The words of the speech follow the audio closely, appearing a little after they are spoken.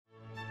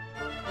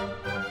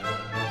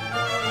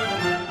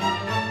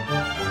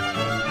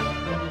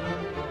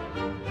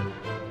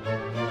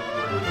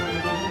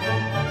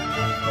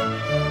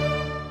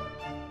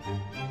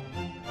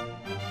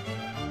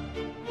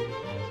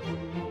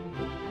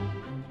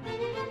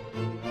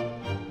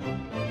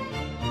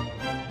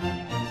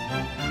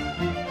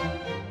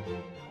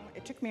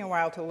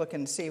while to look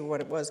and see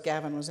what it was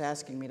Gavin was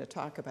asking me to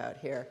talk about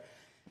here.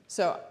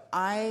 So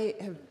I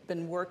have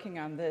been working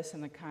on this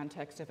in the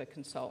context of a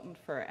consultant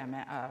for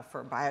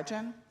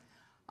Biogen.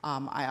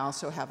 I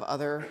also have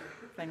other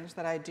things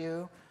that I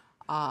do,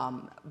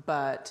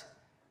 but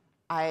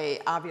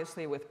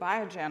obviously with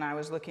Biogen, I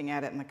was looking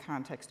at it in the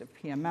context of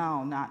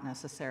PML, not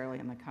necessarily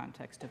in the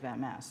context of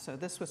MS. So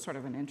this was sort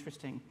of an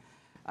interesting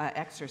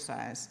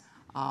exercise.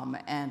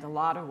 And a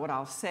lot of what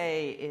I'll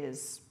say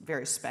is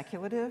very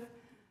speculative,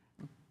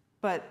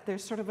 but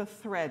there's sort of a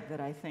thread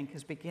that I think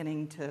is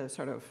beginning to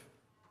sort of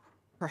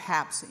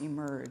perhaps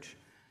emerge.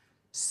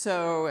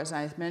 So as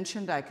I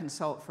mentioned, I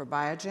consult for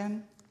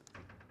Biogen.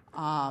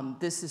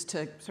 This is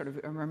to sort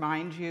of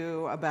remind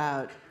you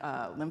about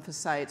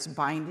lymphocytes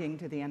binding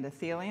to the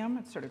endothelium.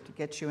 It's sort of to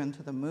get you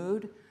into the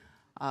mood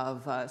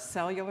of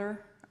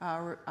cellular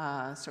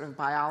sort of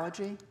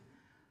biology.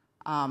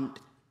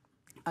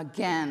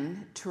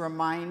 Again, to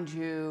remind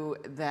you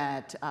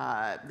that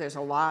there's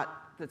a lot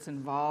that's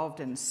involved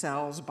in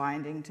cells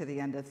binding to the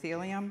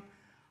endothelium.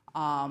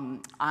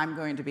 I'm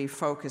going to be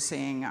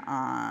focusing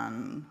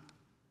on,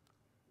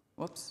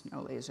 whoops,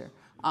 no laser,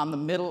 on the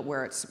middle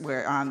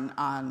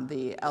on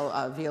the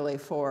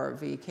VLA4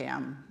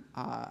 VCAM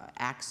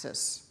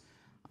axis.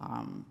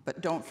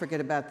 But don't forget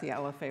about the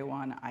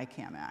LFA1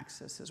 ICAM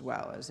axis as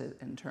well as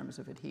in terms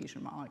of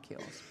adhesion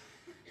molecules.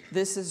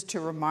 This is to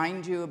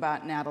remind you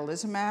about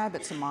natalizumab.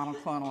 It's a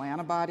monoclonal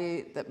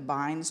antibody that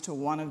binds to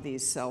one of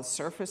these cell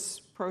surface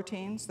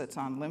proteins that's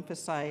on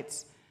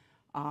lymphocytes,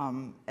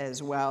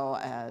 as well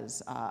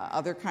as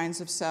other kinds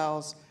of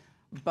cells,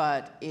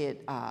 but the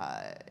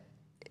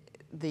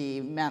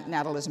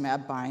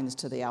natalizumab binds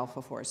to the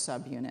alpha-4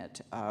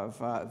 subunit of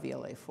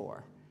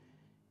VLA4.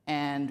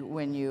 And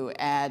when you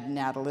add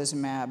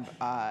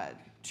natalizumab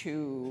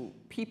to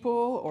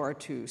people or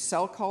to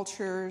cell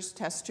cultures,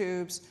 test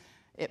tubes,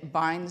 it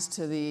binds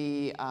to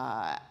the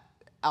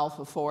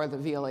alpha-4, the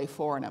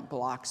VLA4, and it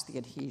blocks the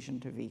adhesion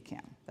to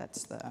VCAM.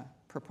 That's the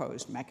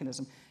proposed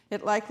mechanism.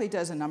 It likely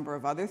does a number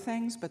of other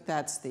things, but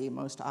that's the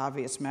most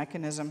obvious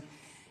mechanism.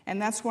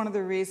 And that's one of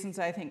the reasons,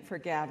 I think, for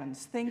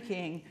Gavin's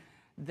thinking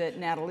that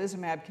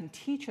natalizumab can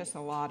teach us a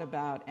lot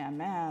about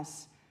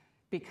MS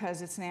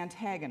because it's an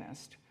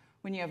antagonist.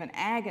 When you have an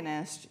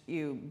agonist,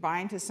 you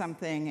bind to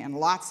something and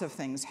lots of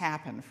things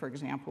happen. For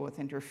example, with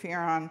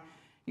interferon,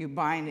 you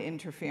bind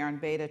interferon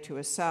beta to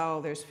a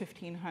cell, there's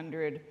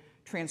 1,500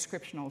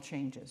 transcriptional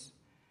changes.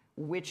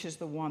 Which is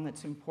the one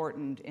that's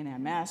important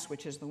in MS,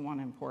 which is the one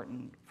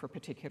important for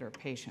particular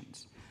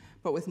patients.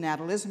 But with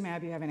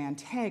natalizumab, you have an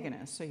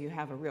antagonist, so you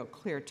have a real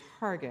clear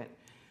target.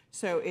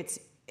 So it's,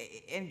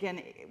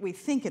 again, we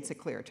think it's a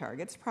clear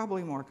target. It's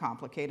probably more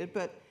complicated,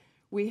 but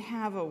we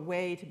have a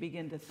way to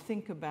begin to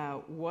think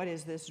about what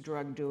is this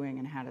drug doing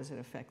and how does it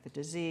affect the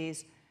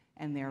disease,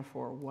 and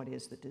therefore, what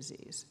is the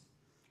disease?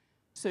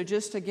 So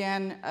just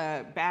again,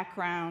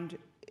 background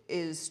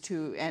is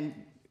to, and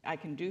I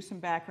can do some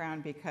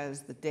background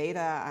because the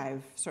data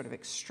I've sort of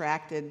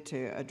extracted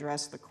to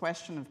address the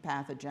question of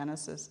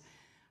pathogenesis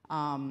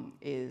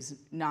is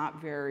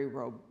not very,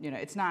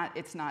 it's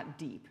not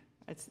deep.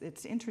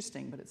 It's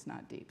interesting, but it's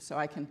not deep. So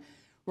I can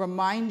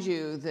remind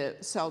you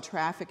that cell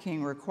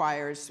trafficking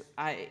requires,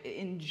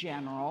 in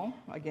general,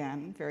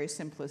 again, very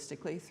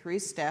simplistically, 3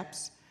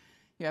 steps.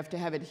 You have to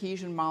have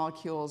adhesion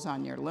molecules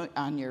on your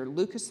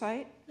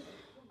leukocyte,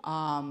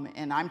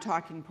 and I'm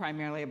talking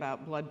primarily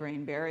about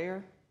blood-brain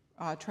barrier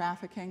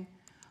trafficking.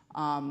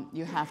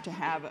 You have to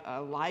have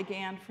a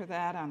ligand for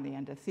that on the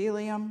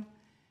endothelium,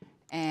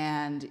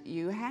 and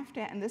you have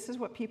to, and this is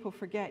what people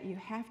forget, you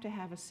have to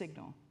have a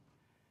signal.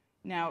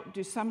 Now,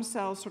 do some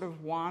cells sort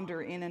of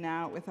wander in and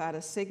out without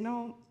a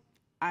signal?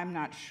 I'm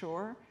not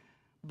sure,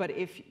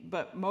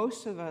 but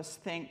most of us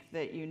think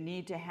that you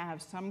need to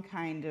have some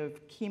kind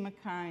of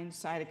chemokine,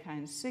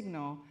 cytokine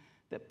signal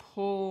that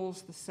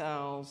pulls the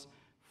cells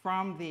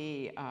from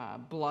the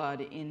blood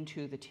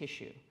into the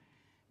tissue.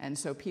 And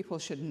so people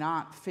should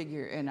not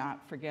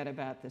forget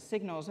about the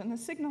signals, and the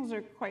signals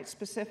are quite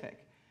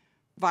specific.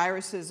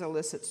 Viruses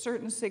elicit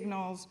certain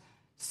signals,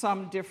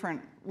 some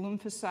different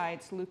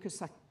lymphocytes,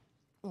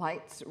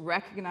 leukocytes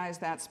recognize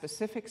that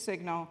specific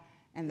signal,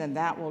 and then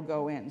that will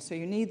go in. So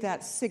you need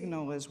that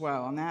signal as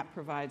well, and that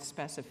provides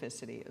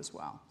specificity as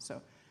well.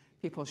 So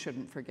people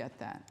shouldn't forget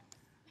that.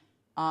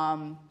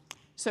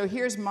 So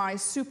here's my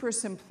super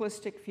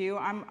simplistic view.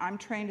 I'm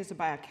trained as a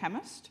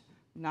biochemist,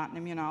 not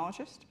an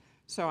immunologist.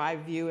 So I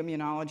view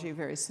immunology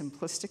very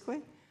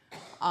simplistically.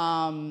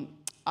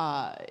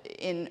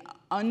 In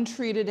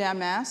untreated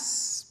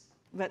MS,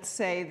 let's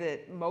say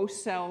that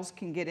most cells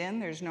can get in.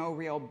 There's no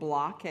real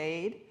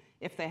blockade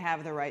if they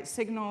have the right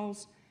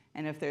signals,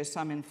 and if there's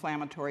some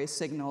inflammatory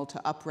signal to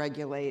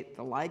upregulate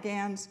the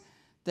ligands,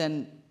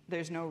 then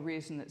there's no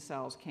reason that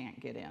cells can't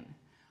get in.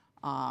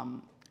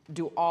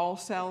 Do all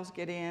cells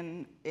get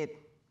in? It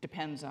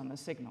depends on the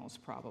signals,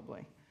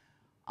 probably.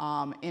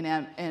 In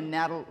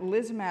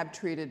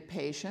natalizumab-treated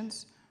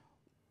patients,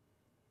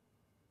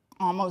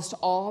 almost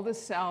all the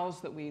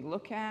cells that we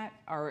look at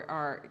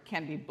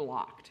can be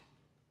blocked.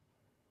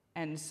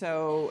 And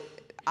so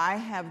I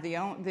have the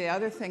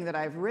other thing that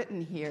I've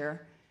written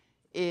here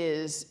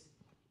is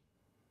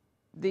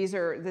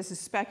this is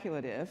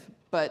speculative,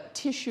 but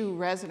tissue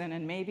resident,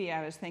 and maybe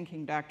I was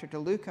thinking Dr.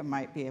 DeLuca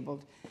might be able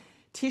to,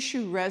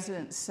 tissue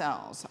resident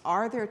cells.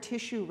 Are there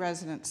tissue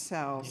resident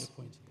cells?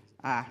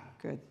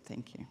 Good,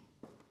 thank you.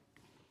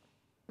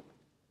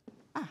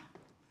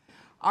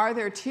 Are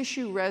there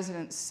tissue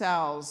resident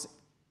cells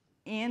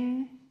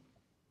in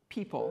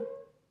people,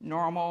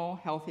 normal,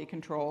 healthy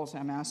controls,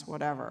 MS,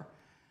 whatever,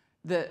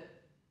 that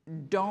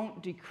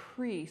don't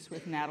decrease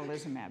with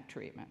natalizumab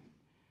treatment?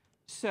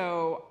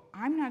 So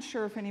I'm not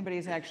sure if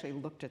anybody's actually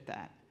looked at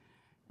that.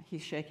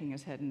 He's shaking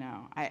his head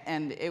no.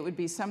 And it would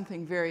be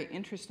something very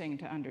interesting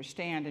to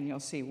understand, and you'll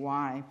see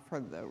why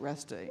for the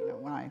rest of,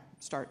 when I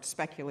start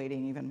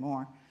speculating even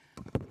more.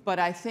 But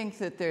I think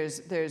that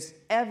there's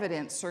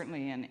evidence,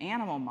 certainly in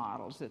animal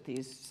models, that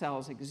these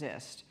cells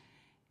exist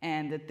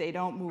and that they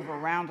don't move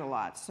around a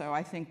lot. So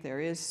I think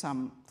there is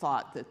some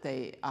thought that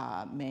they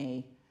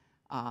may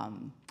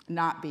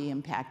not be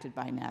impacted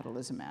by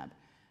natalizumab.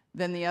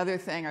 Then the other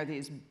thing are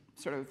these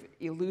sort of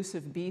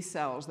elusive B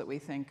cells that we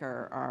think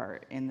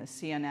are in the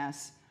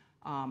CNS,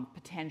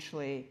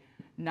 potentially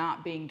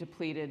not being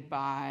depleted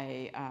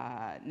by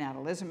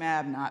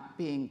natalizumab, not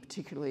being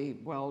particularly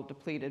well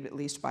depleted, at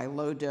least by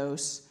low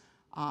dose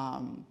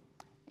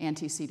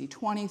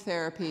anti-CD20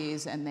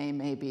 therapies, and they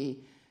may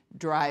be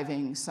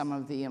driving some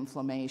of the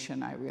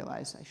inflammation. I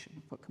realize I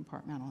shouldn't put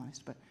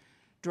compartmentalized, but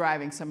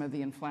driving some of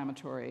the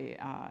inflammatory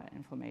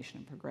inflammation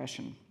and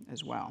progression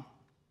as well.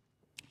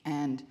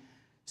 And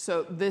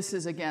so this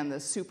is, again, the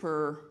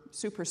super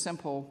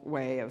simple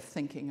way of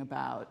thinking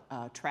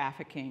about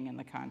trafficking in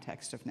the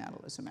context of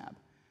natalizumab.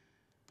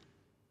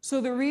 So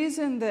the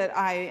reason that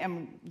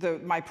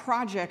my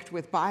project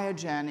with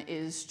Biogen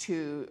is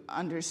to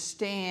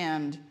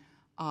understand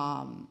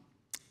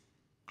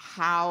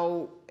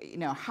how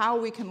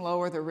we can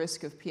lower the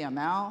risk of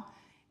PML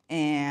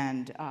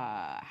and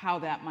how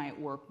that might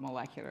work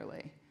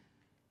molecularly.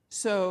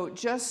 So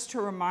just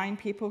to remind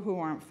people who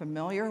aren't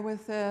familiar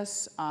with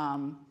this,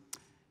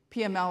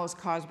 PML is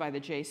caused by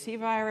the JC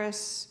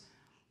virus.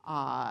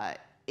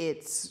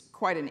 It's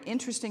quite an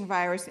interesting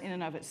virus in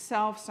and of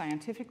itself.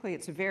 Scientifically,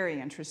 it's very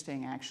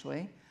interesting,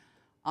 actually.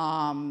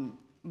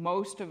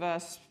 Most of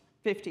us,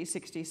 50,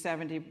 60,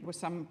 70,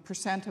 some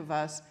percent of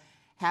us,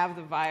 have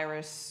the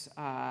virus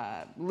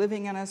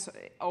living in us,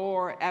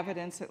 or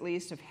evidence at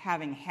least of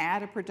having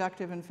had a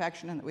productive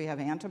infection and that we have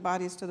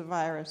antibodies to the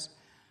virus.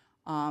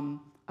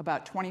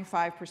 About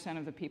 25%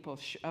 of the people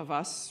of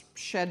us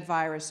shed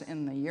virus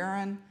in the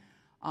urine.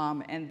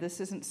 And this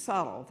isn't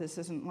subtle. This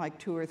isn't like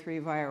 2 or 3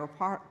 viral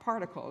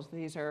particles.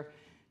 These are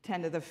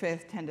 10 to the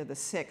 5th, 10 to the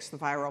 6th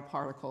viral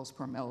particles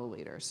per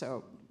milliliter.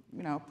 So,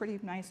 pretty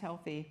nice,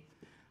 healthy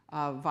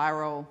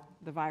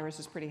the virus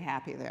is pretty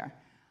happy there.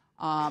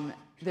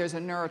 There's a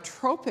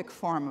neurotropic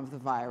form of the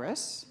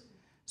virus.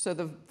 So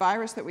the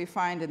virus that we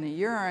find in the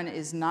urine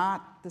is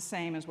not the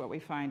same as what we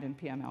find in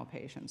PML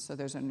patients. So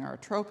there's a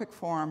neurotropic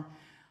form,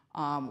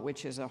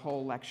 which is a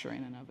whole lecture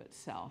in and of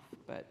itself.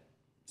 But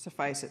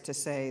suffice it to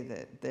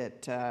say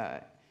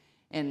that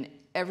in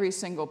every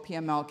single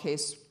PML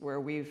case where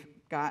we've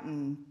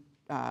gotten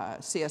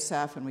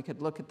CSF and we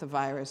could look at the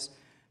virus,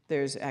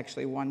 there's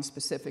actually one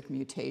specific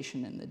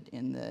mutation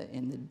in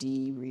the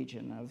D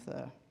region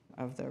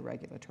of the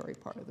regulatory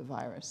part of the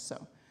virus.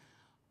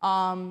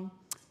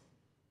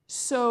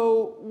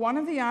 So one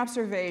of the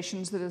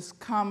observations that has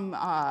come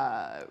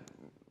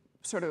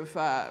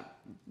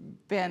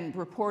been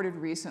reported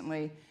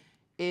recently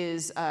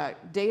is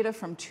data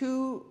from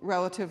 2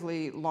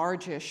 relatively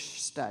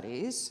largish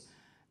studies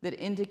that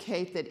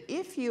indicate that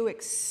if you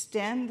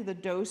extend the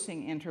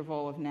dosing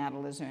interval of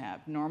natalizumab,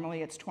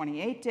 normally it's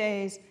 28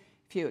 days,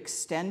 if you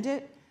extend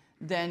it,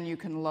 then you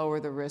can lower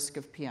the risk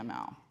of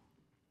PML.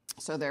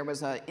 So there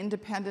was an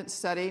independent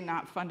study,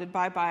 not funded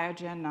by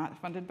Biogen, not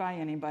funded by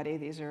anybody.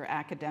 These are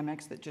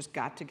academics that just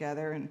got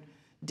together and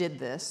did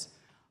this,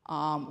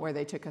 where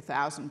they took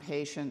 1,000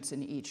 patients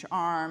in each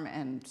arm,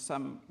 and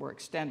some were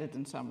extended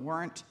and some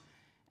weren't.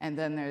 And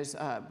then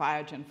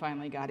Biogen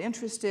finally got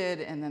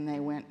interested, and then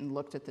they went and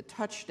looked at the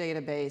TOUCH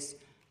database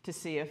to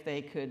see if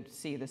they could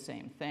see the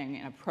same thing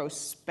in a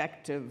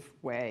prospective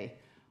way,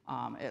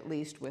 at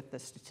least with the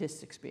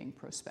statistics being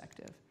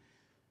prospective.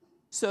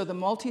 So the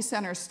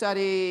multi-center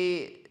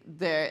study,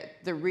 the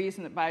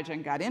reason that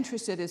Biogen got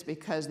interested is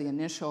because the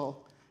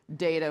initial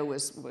data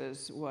was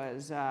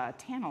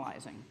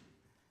tantalizing.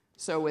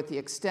 So with the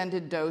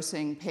extended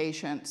dosing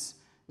patients,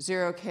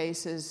 0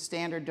 cases,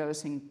 standard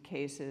dosing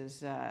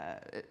cases,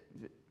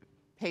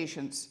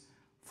 patients,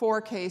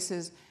 4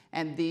 cases,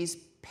 and these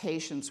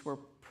patients were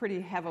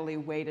pretty heavily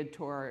weighted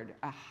toward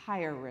a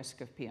higher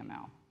risk of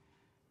PML.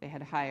 They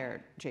had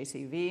higher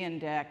JCV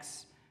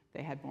index,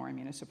 they had more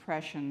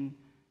immunosuppression,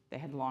 they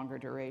had longer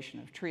duration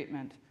of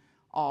treatment,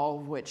 all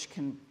of which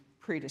can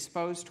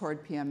predispose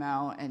toward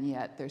PML, and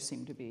yet there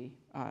seemed to be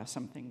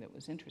something that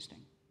was interesting.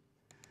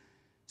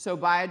 So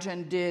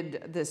Biogen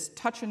did this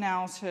touch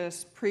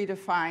analysis,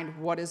 predefined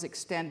what does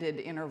extended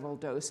interval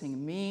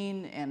dosing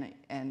mean,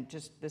 and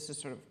just this is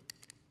sort of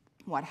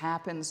what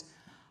happens.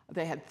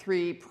 They had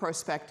 3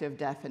 prospective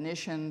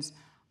definitions.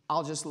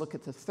 I'll just look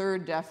at the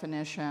third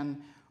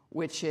definition,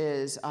 which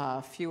is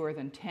fewer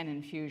than 10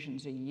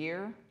 infusions a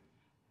year.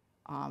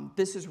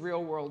 This is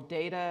real-world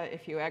data.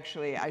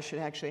 I should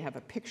actually have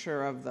a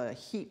picture of the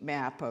heat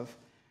map of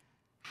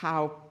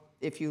how,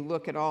 if you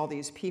look at all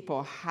these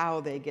people,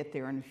 how they get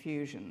their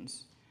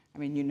infusions. I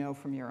mean, you know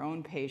from your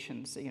own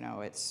patients, you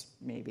know, it's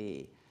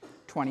maybe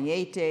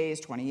 28 days,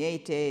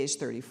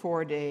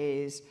 34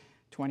 days,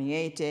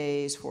 28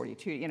 days,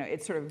 42, you know,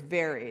 it sort of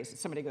varies.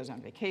 Somebody goes on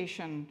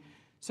vacation.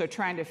 So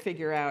trying to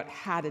figure out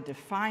how to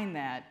define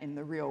that in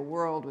the real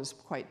world was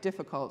quite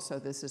difficult. So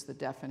this is the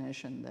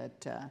definition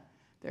that,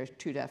 there's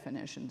 2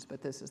 definitions,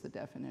 but this is the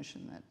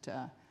definition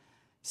that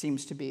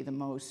seems to be the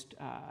most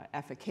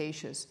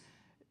efficacious.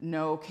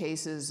 No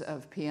cases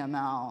of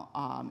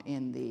PML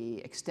in the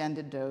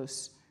extended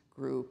dose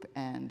group,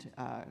 and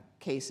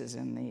cases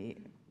in the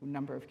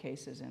number of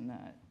cases in the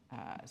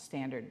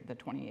standard, the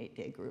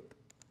 28-day group.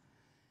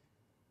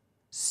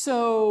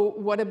 So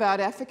what about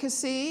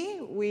efficacy?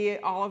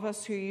 All of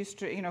us who used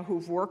to, you know,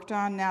 who've worked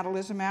on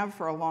natalizumab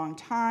for a long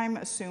time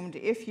assumed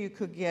if you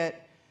could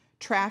get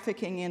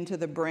trafficking into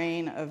the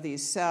brain of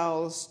these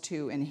cells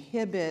to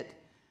inhibit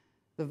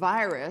the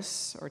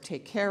virus or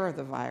take care of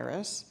the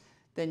virus,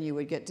 then you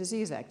would get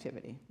disease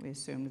activity. We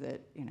assumed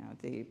that, you know,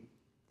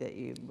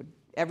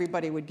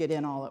 everybody would get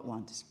in all at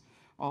once.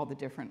 All the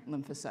different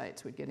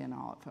lymphocytes would get in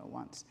all at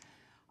once.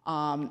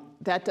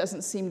 That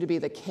doesn't seem to be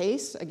the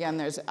case. Again,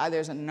 there's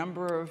a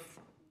number of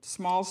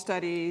small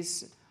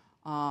studies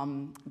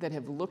that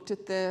have looked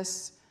at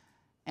this,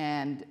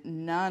 and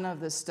none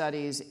of the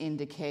studies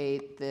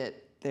indicate that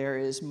there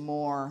is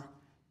more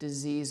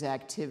disease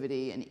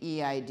activity in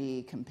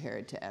EID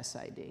compared to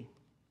SID.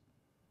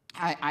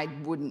 I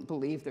wouldn't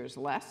believe there's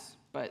less,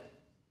 but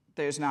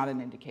there's not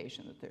an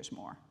indication that there's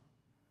more.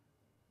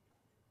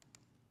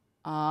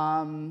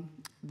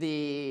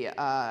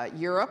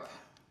 Europe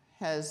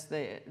has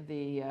the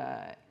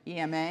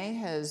EMA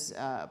has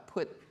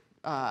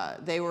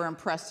they were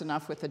impressed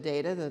enough with the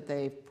data that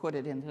they put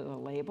it into the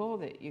label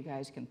that you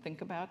guys can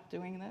think about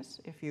doing this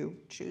if you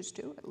choose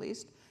to, at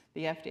least.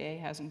 The FDA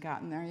hasn't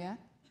gotten there yet.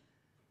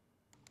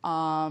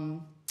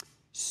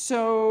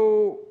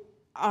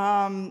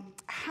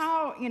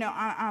 How, you know,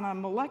 on a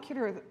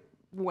molecular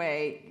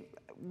way,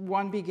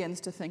 one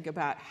begins to think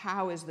about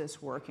how is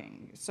this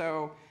working.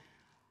 So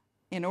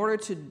in order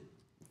to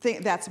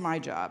think, that's my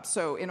job.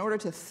 So in order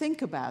to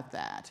think about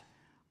that,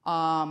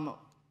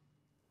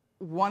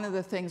 one of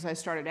the things I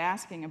started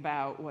asking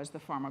about was the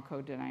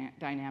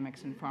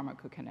pharmacodynamics and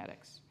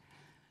pharmacokinetics.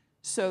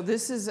 So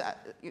this is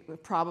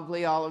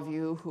probably all of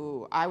you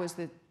who, I was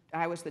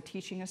the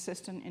teaching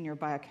assistant in your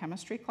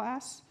biochemistry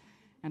class,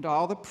 and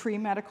all the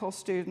pre-medical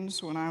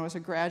students, when I was a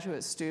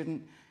graduate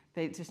student,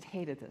 they just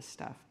hated this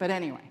stuff. But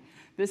anyway,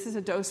 this is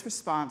a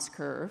dose-response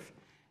curve,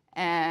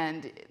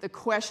 and the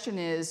question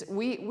is,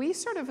 we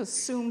sort of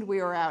assumed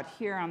we were out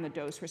here on the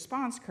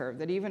dose-response curve,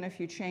 that even if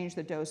you change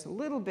the dose a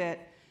little bit,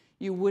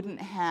 you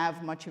wouldn't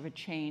have much of a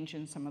change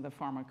in some of the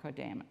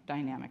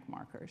pharmacodynamic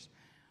markers.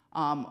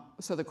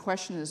 So the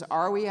question is,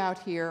 are we out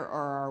here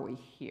or are we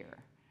here?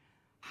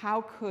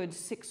 How could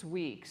 6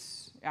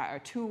 weeks, a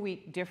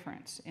 2-week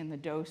difference in the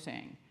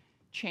dosing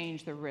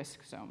change the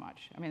risk so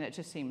much? I mean, that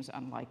just seems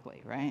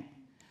unlikely, right?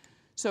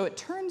 So it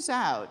turns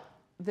out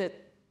that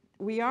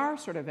we are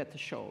sort of at the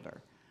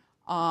shoulder.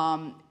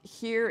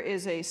 Here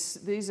is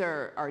these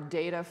are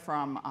data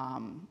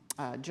from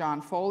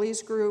John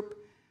Foley's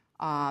group.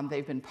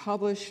 They've been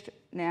published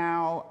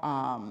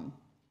now.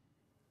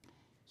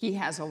 He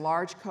has a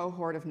large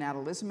cohort of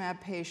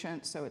natalizumab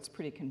patients, so it's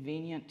pretty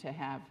convenient to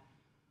have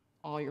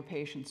all your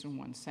patients in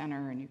one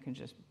center, and you can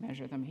just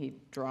measure them. He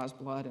draws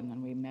blood, and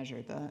then we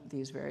measure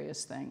these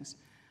various things.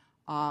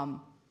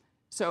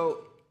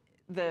 So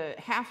the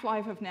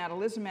half-life of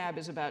natalizumab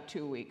is about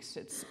 2 weeks.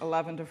 It's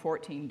 11 to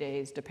 14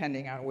 days,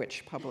 depending on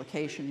which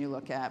publication you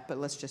look at, but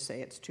let's just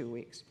say it's 2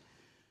 weeks.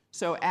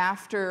 So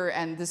after,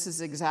 and this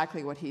is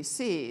exactly what he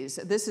sees,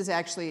 this is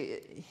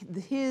actually,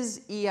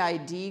 his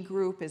EID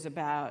group is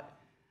about,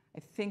 I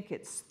think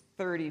it's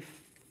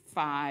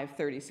 35,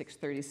 36,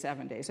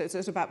 37 days. So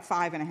it's about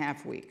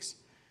 5.5 weeks.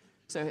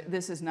 So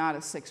this is not a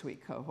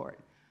 6-week cohort.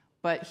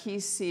 But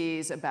he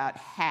sees about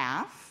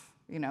half,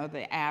 you know,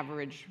 the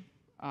average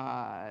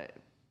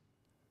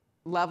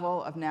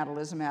level of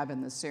natalizumab in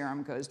the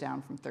serum goes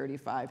down from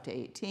 35 to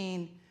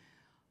 18.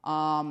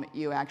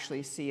 You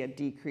actually see a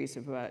decrease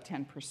of about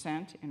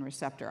 10% in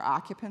receptor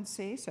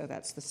occupancy, so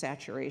that's the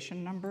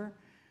saturation number.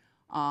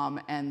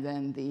 And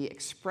then the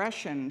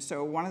expression,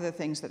 so one of the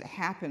things that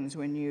happens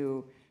when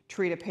you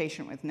treat a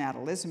patient with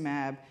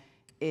natalizumab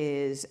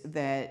is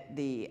that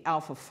the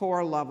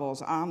alpha-4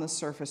 levels on the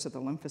surface of the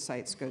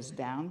lymphocytes goes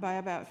down by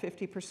about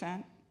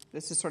 50%.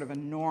 This is sort of a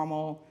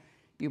normal,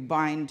 you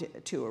bind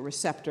to a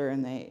receptor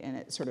and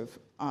it sort of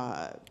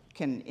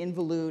can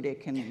involute,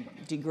 it can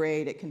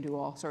degrade, it can do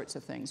all sorts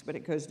of things, but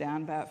it goes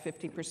down about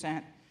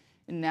 50%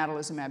 in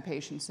natalizumab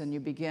patients, and you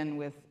begin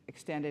with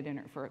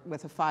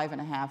with a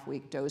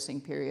 5.5-week dosing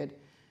period,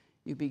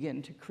 you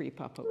begin to creep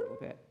up a little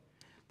bit.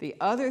 The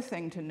other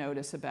thing to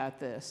notice about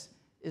this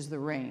is the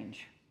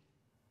range.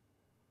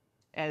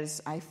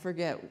 As I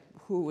forget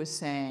who was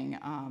saying,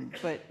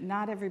 but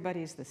not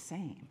everybody's the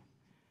same.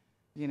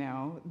 You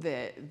know,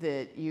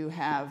 that you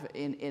have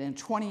in a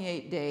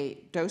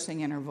 28-day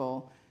dosing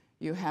interval,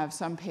 you have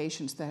some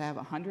patients that have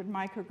 100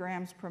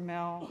 micrograms per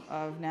mil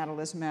of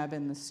natalizumab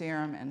in the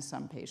serum and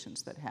some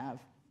patients that have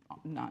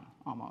none,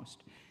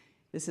 almost.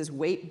 This is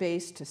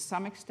weight-based to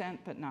some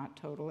extent, but not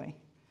totally.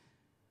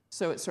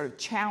 So it's sort of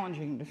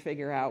challenging to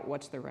figure out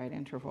what's the right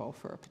interval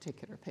for a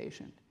particular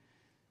patient.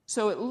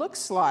 So it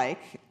looks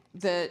like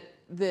that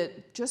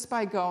just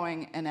by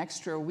going an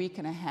extra week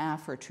and a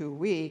half or 2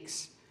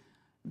 weeks,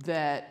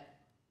 that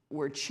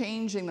we're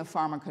changing the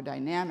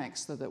pharmacodynamics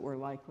so that we're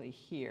likely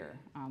here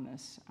on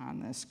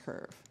this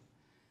curve.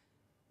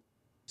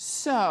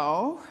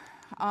 So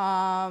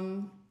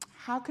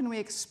how can we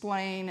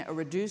explain a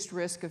reduced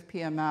risk of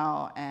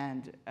PML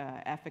and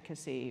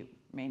efficacy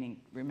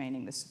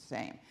remaining the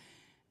same?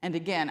 And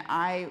again,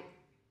 I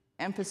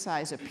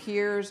emphasize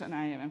appears and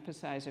I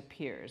emphasize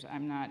appears.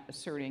 I'm not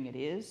asserting it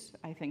is.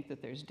 I think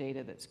that there's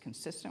data that's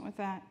consistent with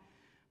that,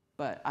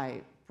 but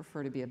I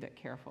prefer to be a bit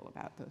careful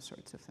about those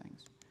sorts of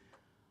things.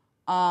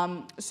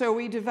 So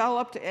we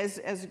developed,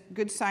 as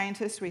good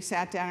scientists, we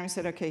sat down and we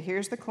said, okay,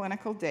 here's the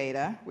clinical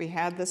data. We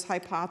had this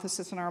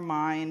hypothesis in our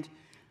mind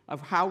of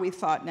how we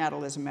thought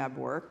natalizumab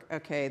worked.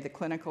 Okay, the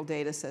clinical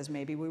data says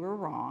maybe we were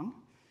wrong.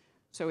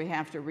 So we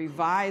have to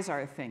revise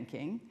our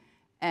thinking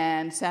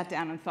and sat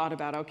down and thought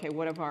about, okay,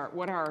 what are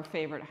our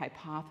favorite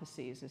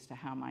hypotheses as to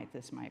how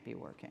this might be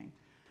working?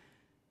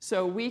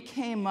 So we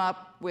came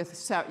up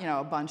with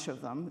a bunch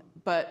of them,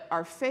 but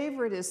our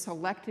favorite is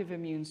selective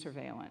immune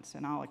surveillance,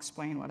 and I'll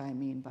explain what I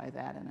mean by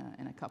that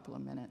in a couple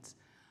of minutes.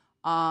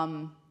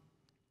 And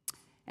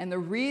the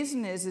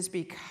reason is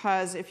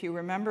because if you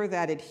remember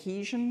that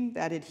adhesion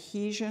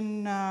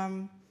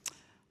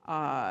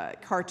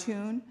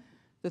cartoon,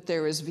 that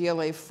there is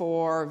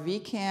VLA4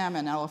 VCAM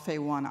and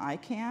LFA1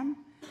 ICAM,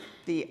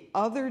 the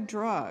other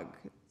drug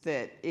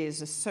that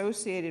is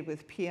associated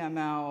with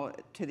PML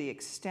to the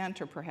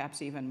extent or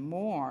perhaps even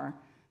more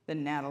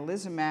than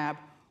natalizumab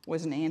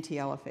was an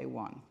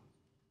anti-LFA1.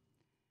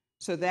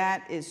 So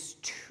that is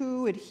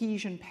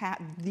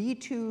the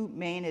two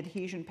main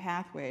adhesion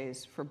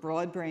pathways for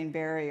blood-brain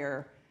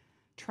barrier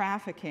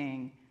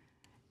trafficking,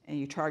 and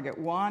you target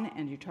one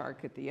and you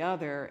target the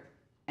other,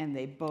 and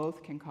they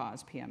both can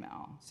cause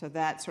PML. So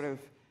that sort of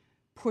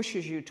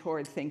pushes you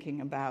toward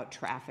thinking about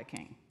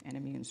trafficking and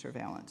immune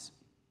surveillance.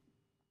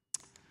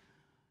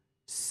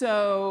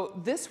 So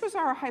this was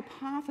our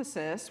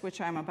hypothesis, which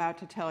I'm about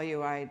to tell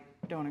you I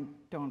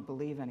don't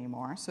believe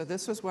anymore. So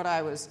this was what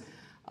I was,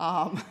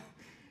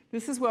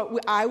 this is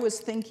what I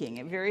was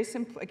thinking. Very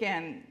simple.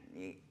 Again,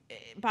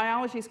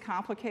 biology is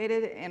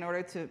complicated. In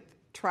order to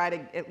try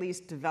to at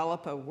least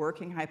develop a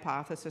working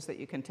hypothesis that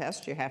you can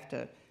test, you have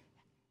to,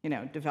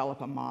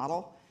 develop a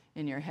model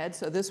in your head.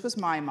 So this was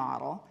my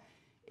model.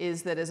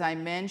 Is that, as I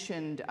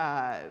mentioned,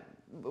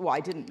 well, I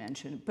didn't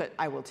mention, but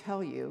I will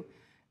tell you,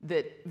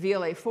 that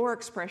VLA4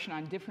 expression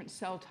on different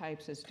cell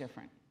types is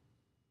different.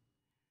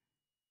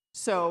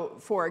 So,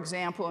 for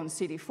example, in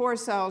CD4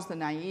 cells, the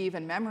naive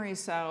and memory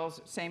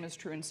cells, same is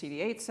true in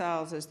CD8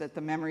 cells, is that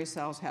the memory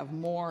cells have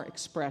more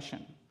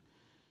expression.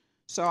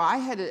 So I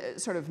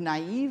had sort of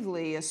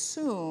naively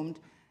assumed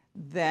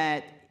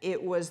that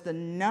it was the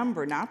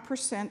number, not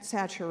percent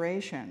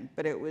saturation,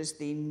 but it was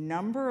the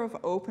number of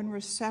open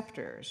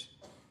receptors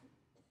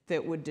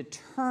that would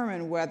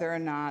determine whether or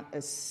not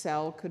a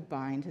cell could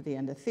bind to the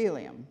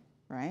endothelium,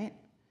 right?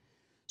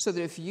 So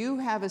that if you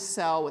have a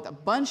cell with a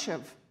bunch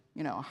of,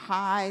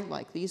 high,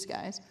 like these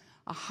guys,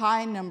 a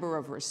high number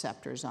of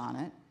receptors on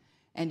it,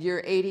 and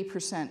you're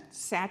 80%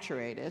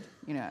 saturated,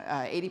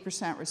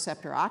 80%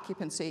 receptor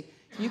occupancy,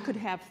 you could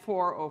have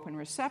 4 open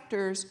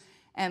receptors,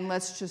 and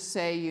let's just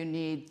say you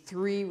need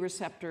 3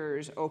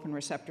 open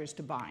receptors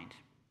to bind.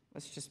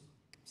 Let's just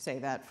say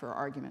that for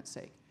argument's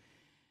sake.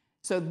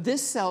 So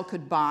this cell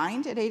could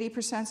bind at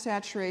 80%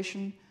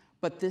 saturation,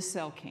 but this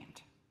cell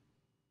can't.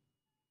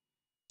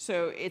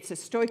 So it's a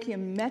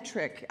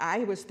stoichiometric,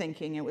 I was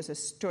thinking it was a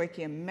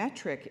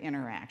stoichiometric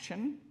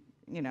interaction,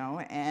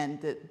 and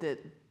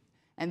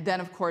then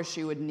of course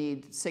you would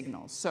need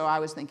signals. So I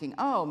was thinking,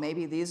 oh,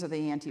 maybe these are the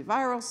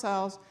antiviral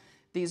cells,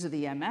 these are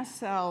the MS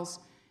cells,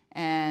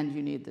 and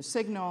you need the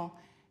signal.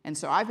 And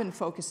so I've been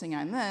focusing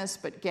on this,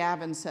 but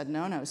Gavin said,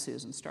 no,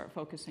 Susan, start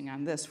focusing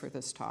on this for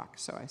this talk.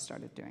 So I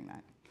started doing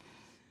that.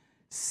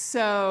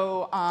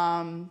 So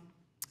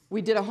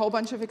we did a whole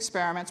bunch of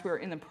experiments. We were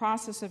in the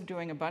process of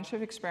doing a bunch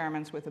of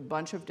experiments with a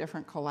bunch of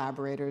different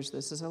collaborators.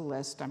 This is a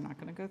list. I'm not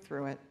going to go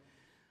through it.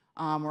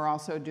 We're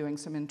also doing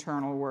some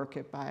internal work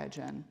at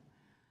Biogen.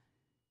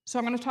 So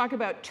I'm going to talk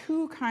about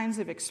 2 kinds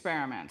of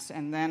experiments,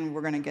 and then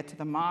we're going to get to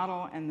the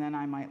model, and then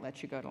I might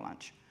let you go to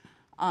lunch.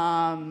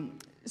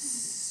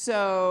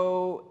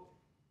 So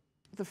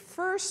the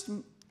first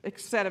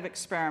set of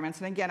experiments,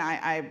 and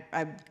again,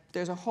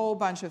 there's a whole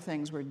bunch of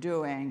things we're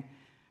doing,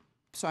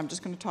 so I'm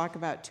just going to talk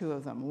about two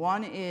of them.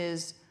 One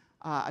is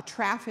a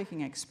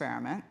trafficking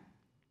experiment,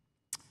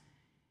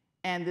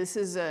 and this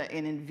is an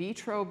in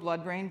vitro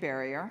blood-brain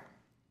barrier.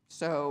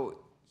 So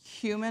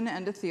human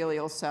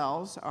endothelial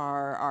cells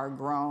are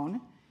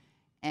grown,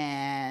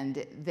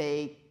 and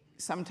they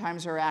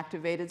sometimes are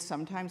activated,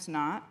 sometimes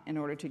not, in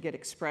order to get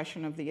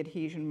expression of the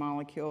adhesion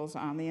molecules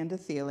on the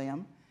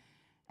endothelium.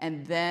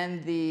 And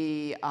then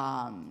the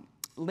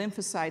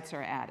lymphocytes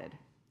are added.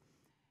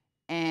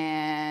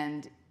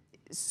 And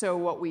so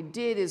what we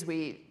did is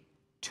we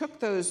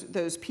took those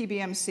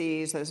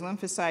PBMCs, those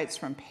lymphocytes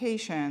from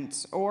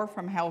patients or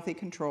from healthy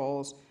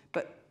controls,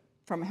 but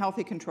from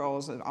healthy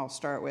controls that I'll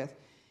start with,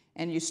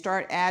 and you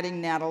start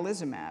adding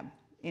natalizumab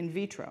in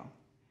vitro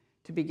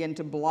to begin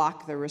to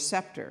block the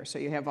receptor. So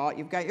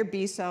you've got your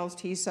B cells,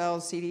 T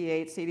cells,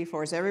 CD8,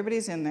 CD4s,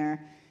 everybody's in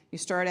there. You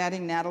start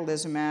adding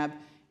natalizumab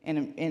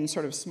in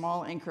sort of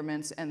small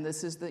increments, and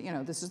this is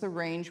the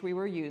range we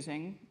were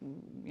using.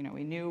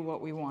 We knew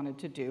what we wanted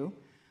to do.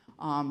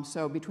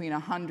 So between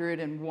 100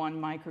 and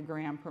 1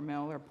 microgram per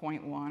mil, or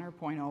 0.1 or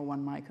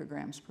 0.01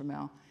 micrograms per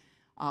mil,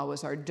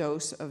 was our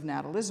dose of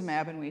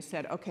natalizumab, and we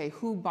said, okay,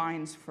 who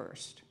binds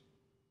first?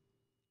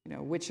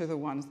 Which are the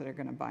ones that are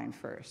going to bind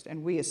first?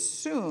 And I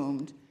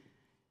assumed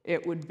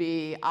it would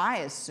be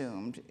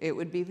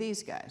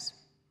these guys.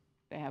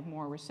 They have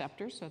more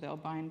receptors, so they'll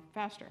bind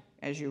faster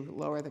as you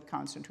lower the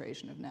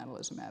concentration of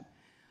natalizumab.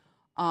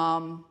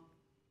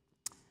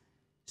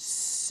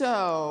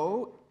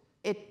 So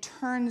it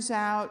turns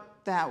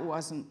out that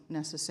wasn't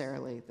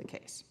necessarily the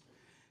case.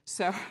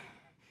 So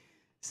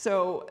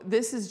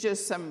this is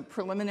just some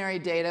preliminary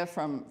data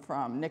from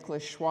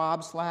Nicholas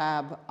Schwab's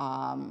lab,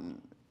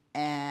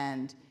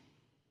 and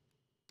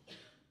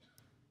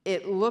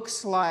it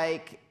looks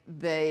like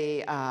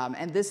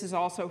and this is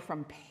also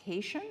from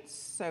patients,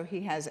 so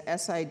he has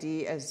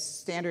SID as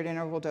standard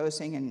interval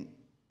dosing and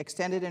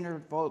extended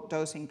interval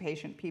dosing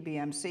patient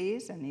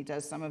PBMCs, and he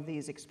does some of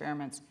these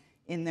experiments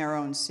in their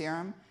own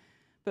serum.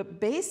 But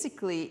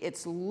basically,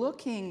 it's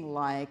looking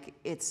like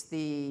it's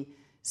the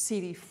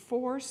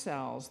CD4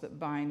 cells that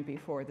bind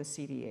before the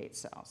CD8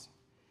 cells.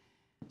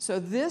 So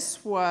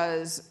this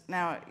was,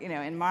 now,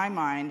 in my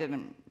mind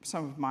and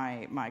some of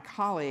my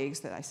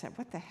colleagues, that I said,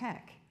 what the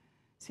heck?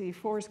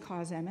 CD4s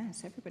cause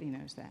MS, everybody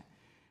knows that.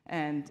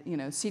 And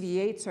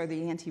CD8s are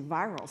the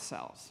antiviral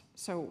cells.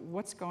 So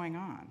what's going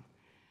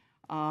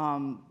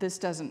on? This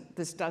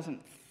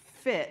doesn't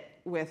fit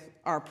with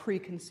our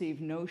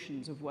preconceived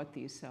notions of what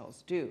these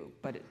cells do,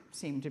 but it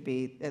seemed to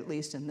be, at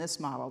least in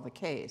this model, the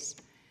case.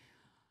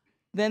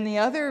 Then the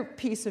other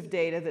piece of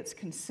data that's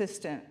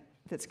consistent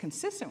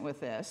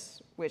with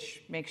this,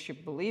 which makes you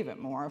believe it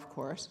more, of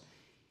course,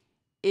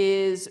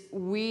 is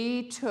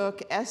we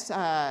took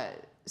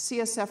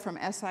CSF from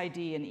SID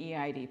and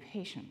EID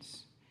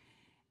patients.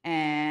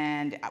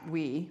 And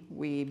we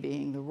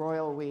being the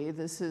royal we,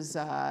 this is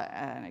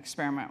an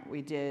experiment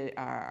we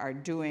are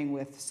doing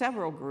with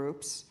several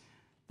groups.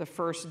 The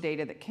first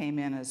data that came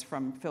in is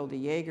from Phil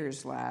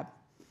DeJager's lab,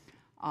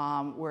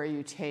 where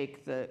you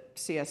take the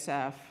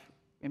CSF,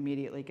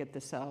 immediately get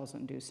the cells,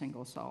 and do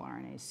single-cell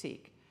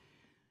RNA-seq.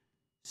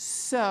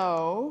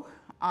 So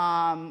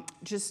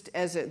just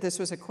as this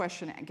was a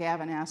question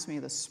Gavin asked me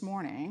this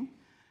morning,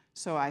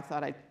 so I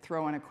thought I'd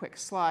throw in a quick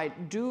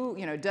slide.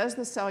 Does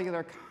the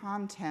cellular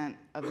content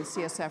of the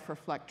CSF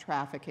reflect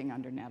trafficking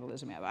under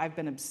natalizumab? I've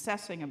been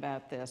obsessing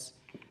about this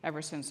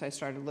ever since I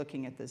started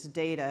looking at this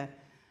data.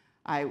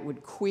 I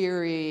would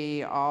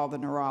query all the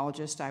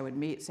neurologists I would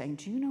meet saying,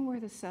 do you know where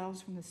the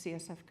cells from the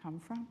CSF come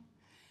from?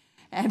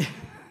 And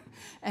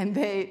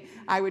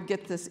I would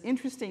get this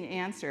interesting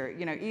answer.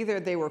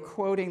 Either they were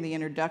quoting the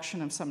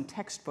introduction of some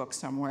textbook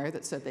somewhere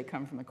that said they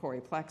come from the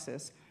choroid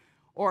plexus,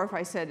 or if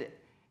I said,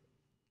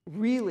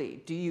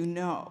 really, do you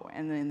know?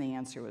 And then the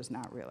answer was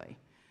not really.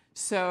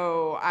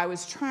 So I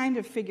was trying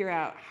to figure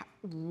out,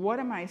 what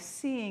am I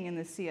seeing in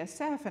the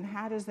CSF, and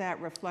how does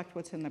that reflect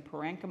what's in the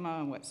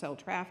parenchyma and what cell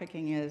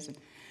trafficking is? And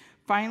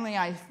finally,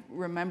 I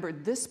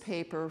remembered this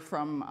paper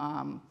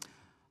from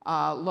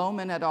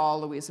Lohmann et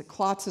al., Louisa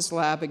Klotz's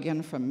lab,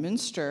 again from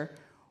Münster,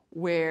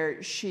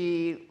 where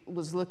she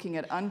was looking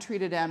at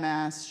untreated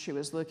MS, she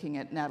was looking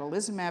at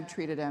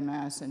natalizumab-treated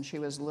MS, and she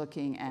was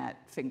looking at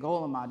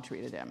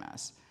fingolimod-treated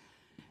MS,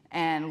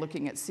 and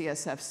looking at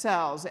CSF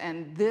cells.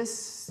 And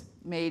this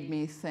made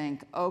me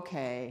think,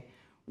 okay,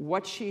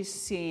 what she's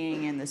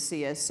seeing in the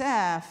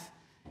CSF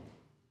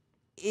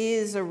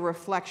is a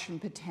reflection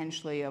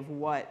potentially of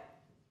what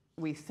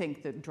we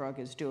think the drug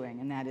is doing,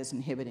 and that is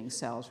inhibiting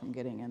cells from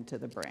getting into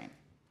the brain.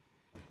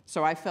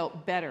 So I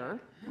felt better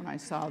when I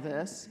saw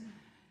this.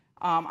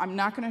 I'm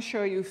not going to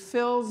show you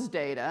Phil's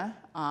data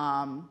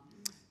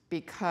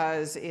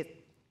because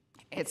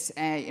it's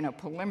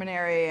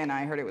preliminary, and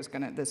I heard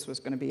this was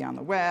going to be on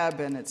the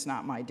web, and it's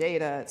not my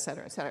data, et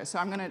cetera, et cetera. So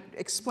I'm going to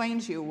explain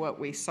to you what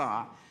we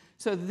saw.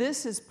 So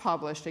this is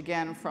published,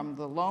 again, from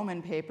the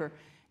Lohmann paper,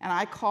 And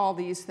I call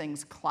these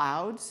things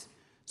clouds.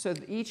 So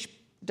each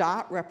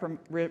dot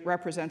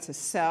represents a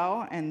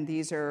cell, and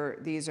these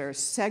are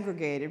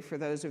segregated, for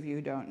those of you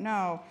who don't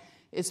know.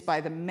 It's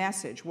by the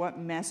message, what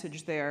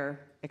message they're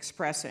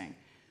expressing.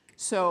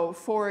 So,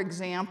 for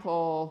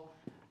example,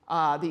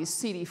 these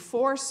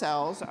CD4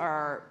 cells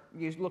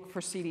you look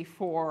for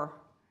CD4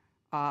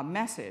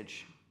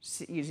 message.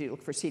 Usually you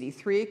look for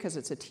CD3 because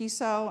it's a T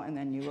cell, and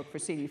then you look for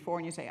CD4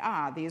 and you say,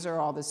 these are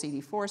all the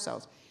CD4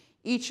 cells.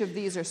 Each of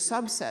these are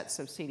subsets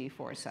of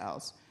CD4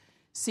 cells.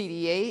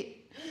 CD8,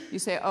 you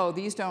say,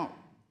 these don't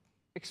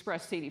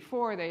express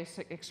CD4, they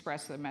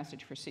express the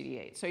message for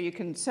CD8. So you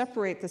can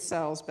separate the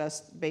cells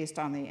based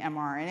on the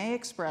mRNA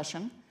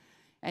expression,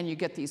 and you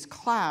get these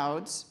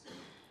clouds.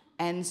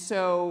 And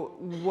so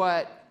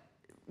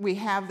we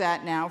have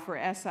that now for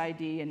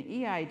SID and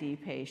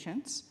EID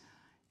patients.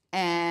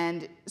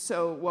 And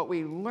so what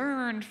we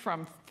learned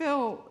from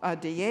Phil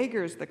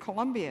DeJager's, the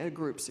Columbia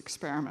Group's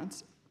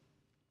experiments,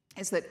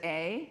 is that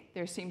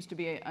there seems to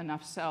be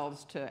enough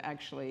cells to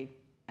actually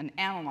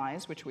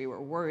analyze, which we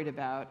were worried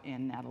about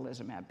in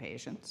natalizumab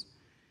patients.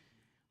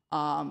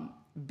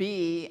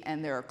 B,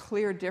 and there are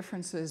clear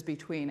differences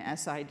between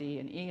SID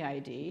and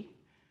EID,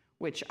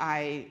 which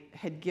I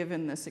had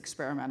given this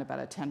experiment about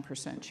a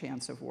 10%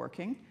 chance of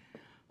working.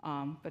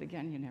 But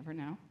again, you never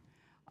know.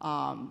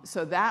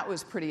 So that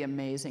was pretty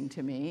amazing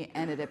to me.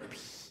 And it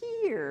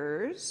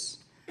appears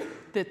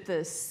that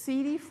the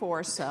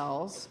CD4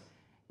 cells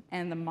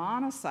and the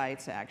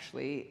monocytes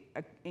actually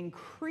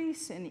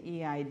increase in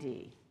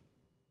EID.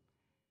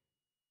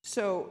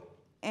 So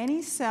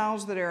any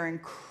cells that are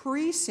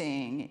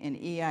increasing in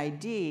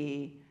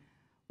EID,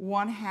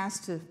 one has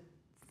to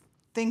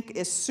think,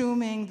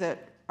 assuming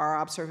that our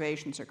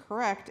observations are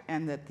correct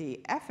and that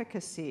the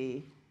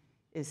efficacy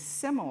is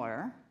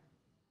similar,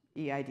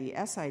 EID,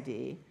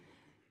 SID,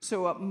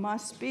 so it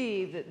must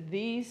be that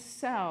these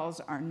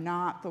cells are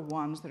not the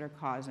ones that are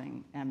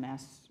causing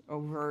MS,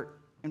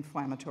 overt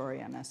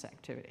inflammatory MS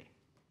activity,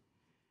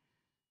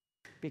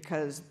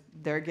 because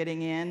they're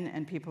getting in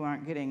and people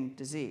aren't getting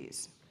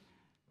disease.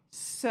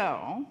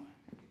 So,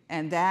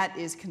 and that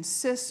is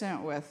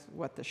consistent with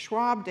what the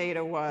Schwab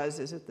data was,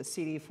 is that the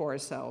CD4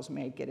 cells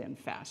may get in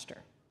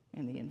faster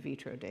in the in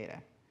vitro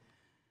data.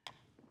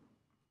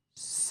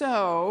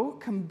 So,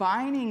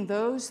 combining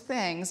those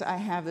things, I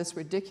have this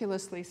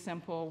ridiculously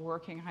simple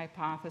working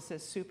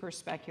hypothesis, super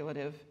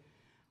speculative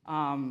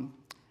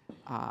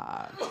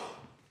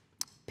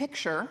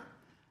picture.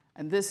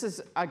 And this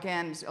is,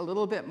 again, a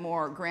little bit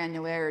more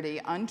granularity.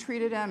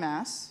 Untreated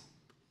MS.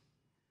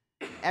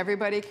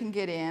 Everybody can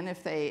get in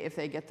if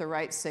they get the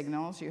right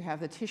signals. You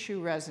have the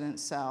tissue-resident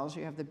cells,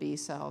 you have the B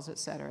cells, et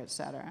cetera, et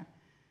cetera.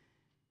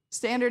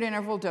 Standard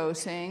interval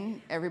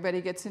dosing,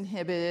 everybody gets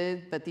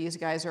inhibited, but these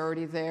guys are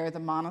already there. The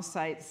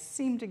monocytes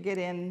seem to get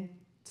in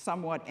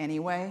somewhat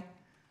anyway.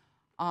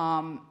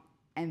 And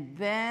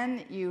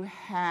then you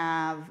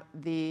have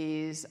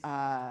these,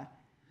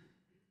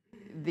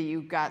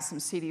 you've got some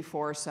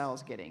CD4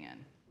 cells getting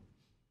in.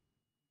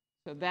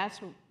 So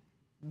that's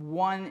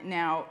one.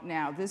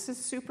 Now this is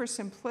super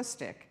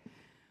simplistic,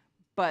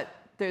 but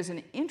there's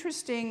an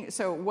interesting,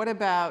 so what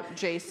about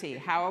JC?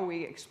 How are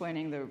we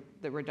explaining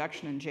the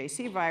reduction in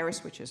JC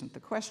virus, which isn't the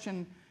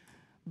question,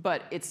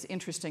 but it's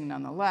interesting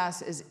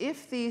nonetheless, is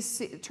if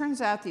these, it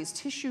turns out these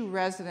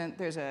tissue-resident,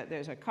 there's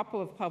a couple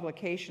of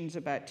publications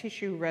about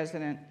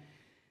tissue-resident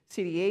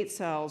CD8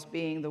 cells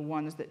being the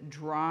ones that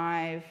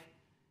drive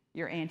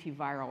your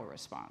antiviral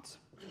response.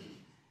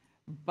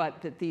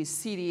 But that these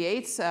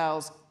CD8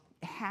 cells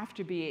have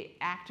to be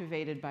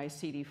activated by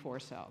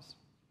CD4 cells.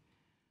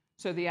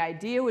 So the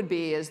idea would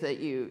be is that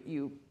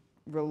you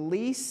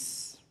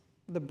release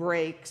the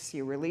brakes,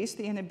 you release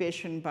the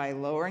inhibition by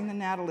lowering the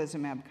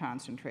natalizumab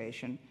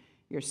concentration.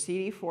 Your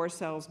CD4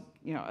 cells,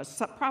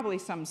 probably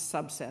some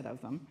subset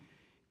of them,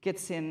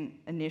 gets in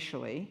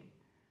initially.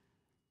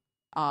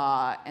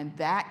 And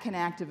that can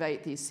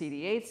activate these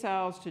CD8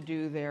 cells to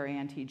do their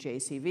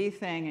anti-JCV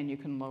thing, and you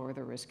can lower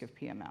the risk of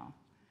PML.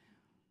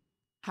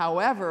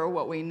 However,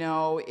 what we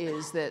know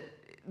is that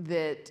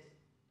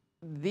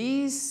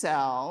these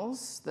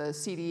cells, the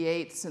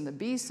CD8s and the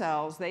B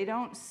cells, they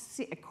don't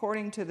see,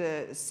 according to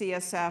the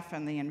CSF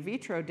and the in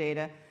vitro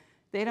data,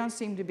 they don't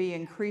seem to be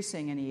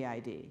increasing in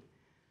EID.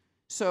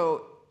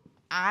 So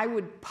I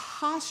would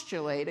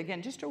postulate,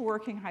 again, just a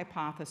working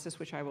hypothesis,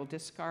 which I will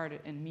discard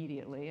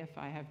immediately if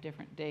I have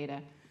different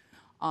data,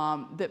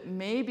 that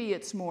maybe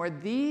it's more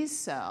these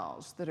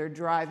cells that are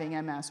driving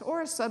MS,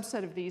 or a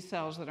subset of these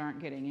cells that aren't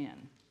getting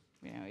in.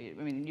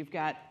 You've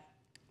got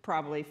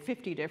probably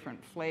 50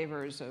 different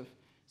flavors of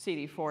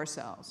CD4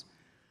 cells.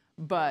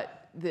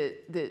 But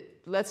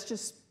let's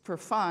just, for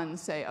fun,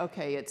 say,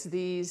 okay, it's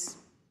these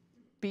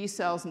B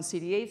cells and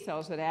CD8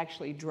 cells that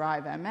actually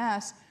drive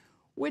MS,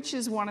 which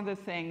is one of the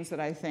things that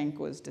I think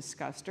was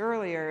discussed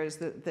earlier, is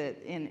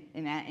that in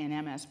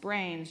MS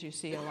brains, you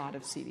see a lot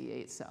of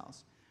CD8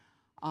 cells.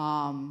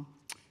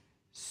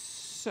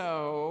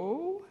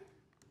 So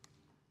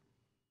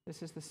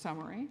this is the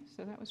summary.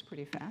 So that was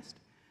pretty fast.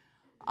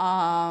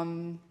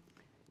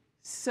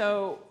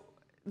 So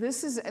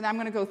this is, and I'm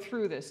going to go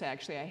through this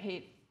actually. I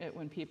hate it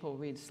when people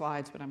read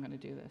slides, but I'm going to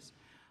do this.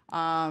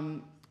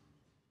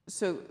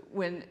 So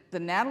when the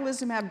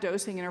natalizumab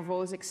dosing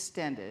interval is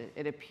extended,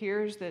 it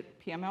appears that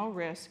PML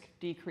risk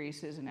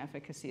decreases and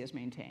efficacy is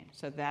maintained.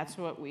 So that's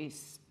what we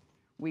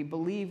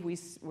believe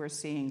we're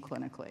seeing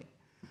clinically.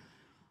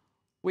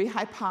 We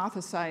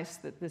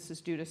hypothesize that this is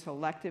due to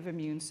selective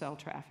immune cell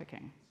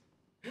trafficking.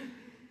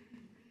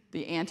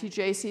 The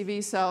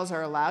anti-JCV cells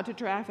are allowed to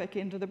traffic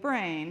into the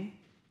brain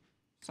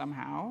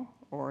somehow,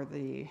 or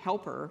the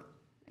helper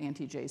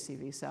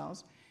anti-JCV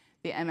cells.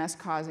 The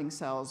MS-causing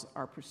cells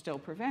are still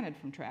prevented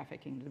from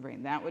trafficking to the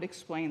brain. That would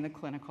explain the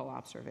clinical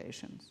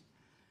observations.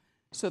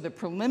 So the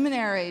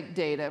preliminary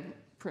data,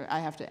 I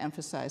have to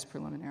emphasize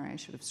preliminary, I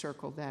should have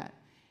circled that,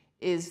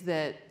 is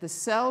that the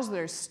cells that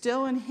are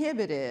still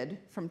inhibited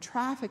from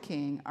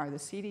trafficking are the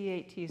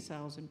CD8 T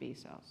cells and B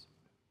cells.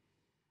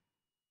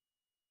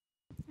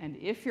 And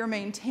if you're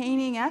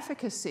maintaining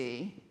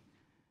efficacy,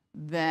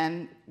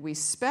 then we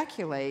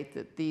speculate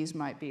that these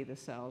might be the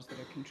cells that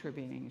are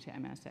contributing to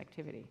MS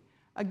activity.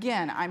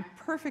 Again, I'm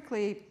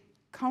perfectly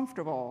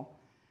comfortable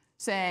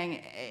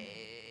saying,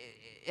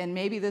 and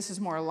maybe this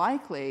is more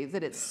likely,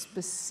 that it's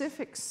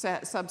specific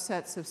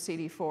subsets of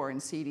CD4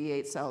 and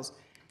CD8 cells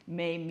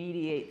may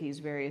mediate these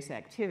various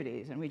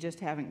activities, and we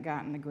just haven't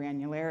gotten the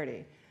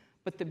granularity.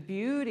 But the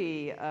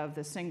beauty of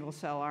the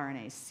single-cell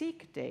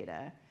RNA-seq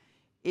data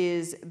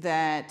is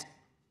that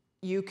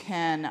you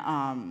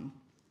can,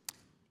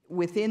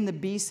 within the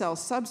B-cell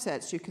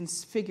subsets, you can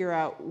figure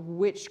out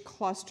which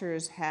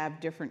clusters have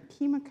different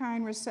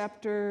chemokine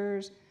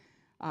receptors,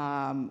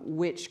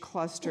 which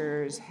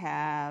clusters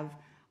have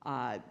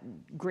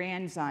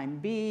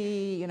granzyme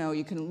B. You know,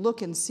 you can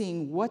look and see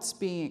what's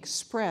being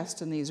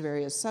expressed in these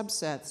various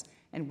subsets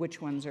and which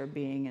ones are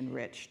being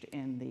enriched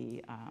in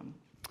the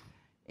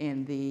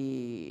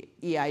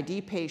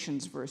EID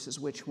patients versus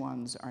which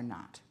ones are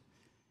not.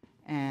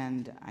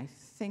 And I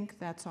think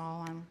that's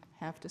all I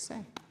have to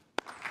say.